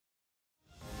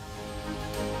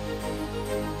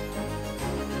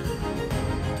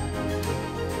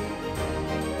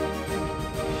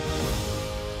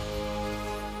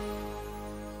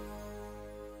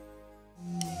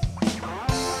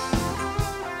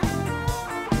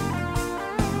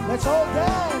Let's all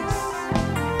dance.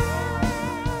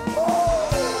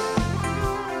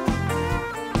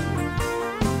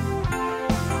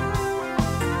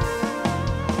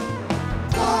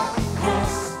 God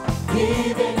has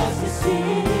given us the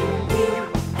city. He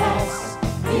has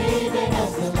given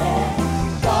us the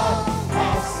land. God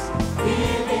has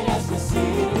given us the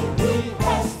city. He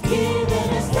has given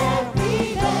us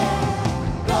every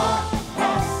land. God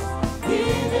has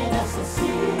given us the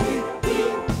city. He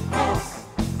has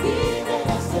given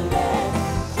us the land.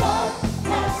 God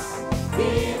has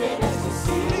given us the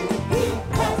city. He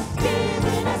has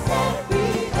given us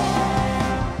every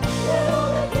land. Let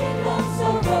all the kingdoms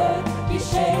of earth be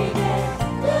shaken.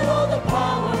 Let all the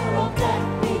power of death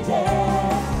be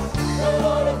dead. The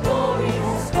Lord of glory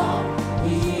has come.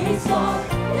 He is God.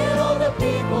 Let all the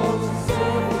people to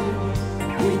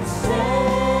serve Him say.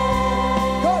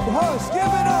 God has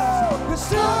given us the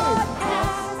city. God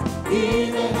has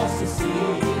given us the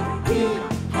city. He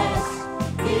has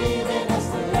given us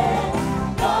the land.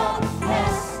 God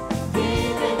has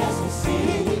given us the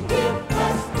city. He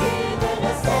has given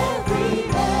us every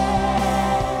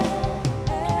land.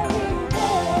 Every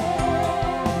land.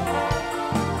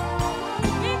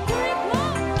 Victory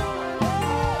comes.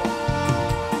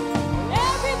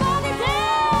 Everybody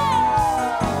dance.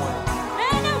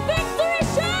 And a victory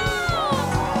shout.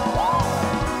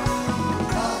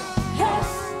 Has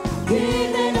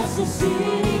given us the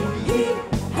city. He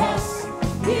has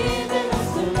given us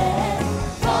the land.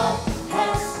 God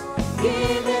has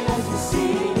given us the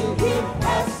city. He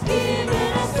has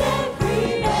given us every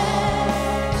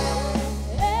land.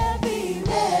 Every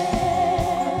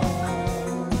land.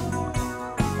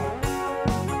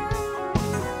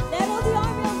 Let all the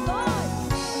army of God.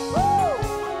 Woo!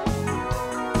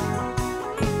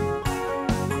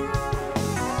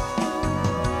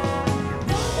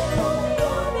 Let all the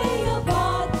army of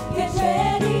God get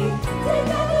ready. Take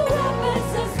out the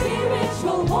weapons of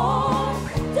spiritual war.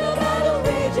 The battle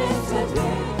rages with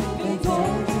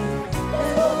victory.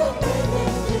 Let's go and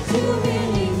witness to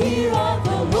really hear of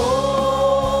the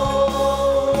Lord.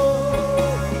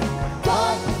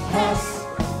 God has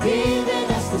given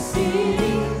us the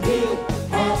city. He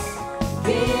has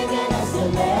given us the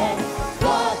land.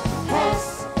 God has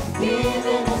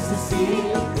given us the city.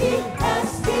 He has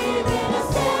given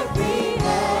us every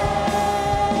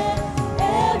land.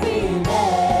 Every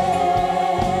land.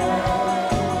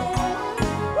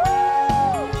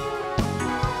 Woo!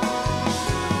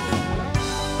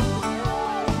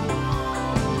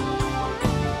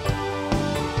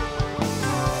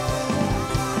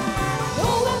 No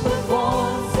weapon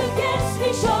formed against me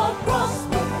shall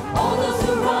prosper. All those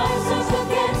who rise up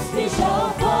against me shall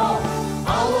fall.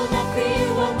 I will not fear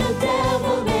what the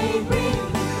devil may bring.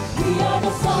 We are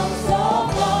the sons of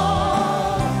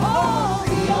God. Oh,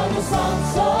 we are the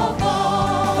sons of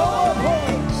God.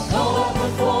 No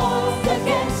weapon formed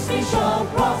against me shall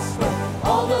prosper.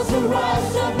 All those who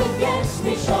rise up against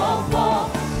me shall fall.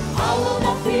 I will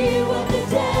not fear what the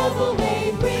devil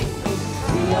may bring me.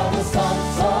 We are the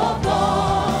sons of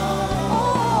God.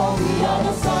 Oh, we are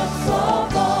the sons of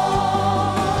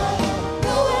God.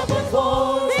 No weapon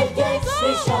formed against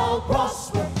me shall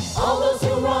prosper. All those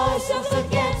who rise up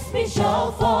against me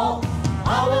shall fall.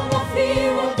 I will not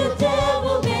fear what the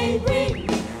devil may bring me.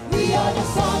 We are the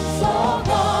sons of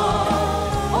God.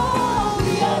 Oh,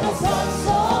 we are the sons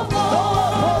of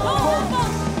God.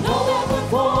 No weapon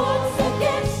formed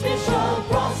against me shall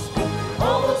prosper.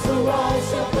 All those who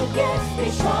rise up against me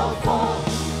shall fall.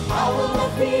 I will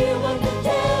not fear what the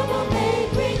devil may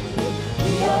bring me.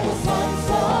 We are the sons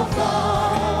of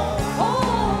God.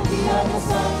 Oh, we are the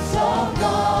sons of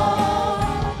God.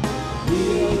 We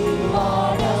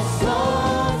are the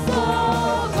sons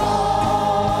of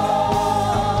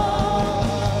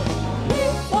God.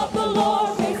 Lift up the Lord,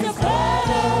 raise the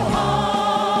banner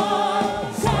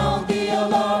high. Sound the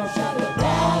alarm, shout the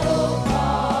battle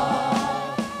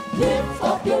cry. Lift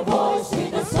up your voice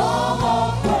with a song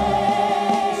of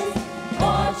praise.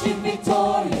 Marching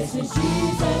victorious in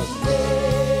Jesus'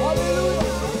 name.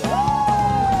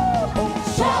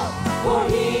 Shout, for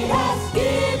He has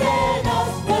given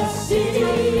us the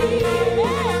city.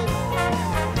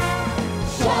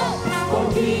 Shout, for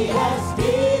He has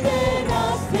given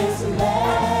us this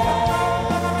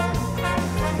land.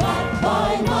 Not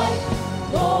by might,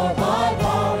 nor by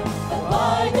power, but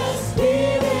by the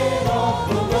Spirit of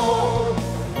the Lord.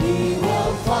 We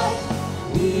will fight,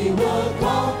 we will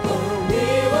conquer, we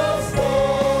will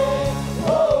stay.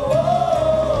 Oh, oh,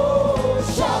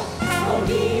 oh. Shout, for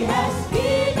He has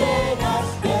given us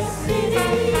the city.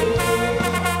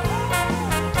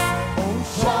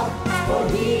 Shout, for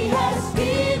He has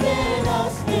given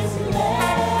us this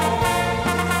land.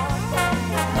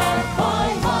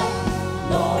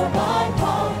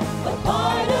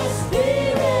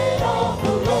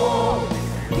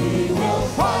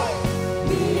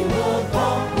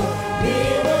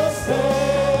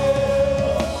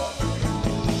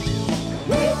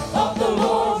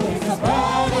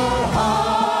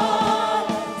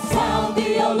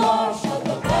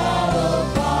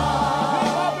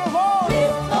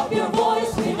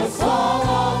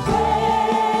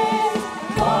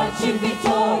 sing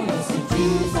victorious in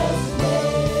Jesus'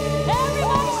 name.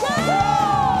 Everybody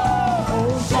shout!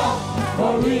 Oh, shout,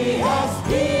 for He has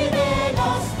given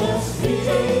us the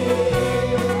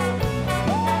Spirit.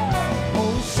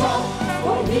 Oh, shout,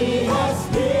 for He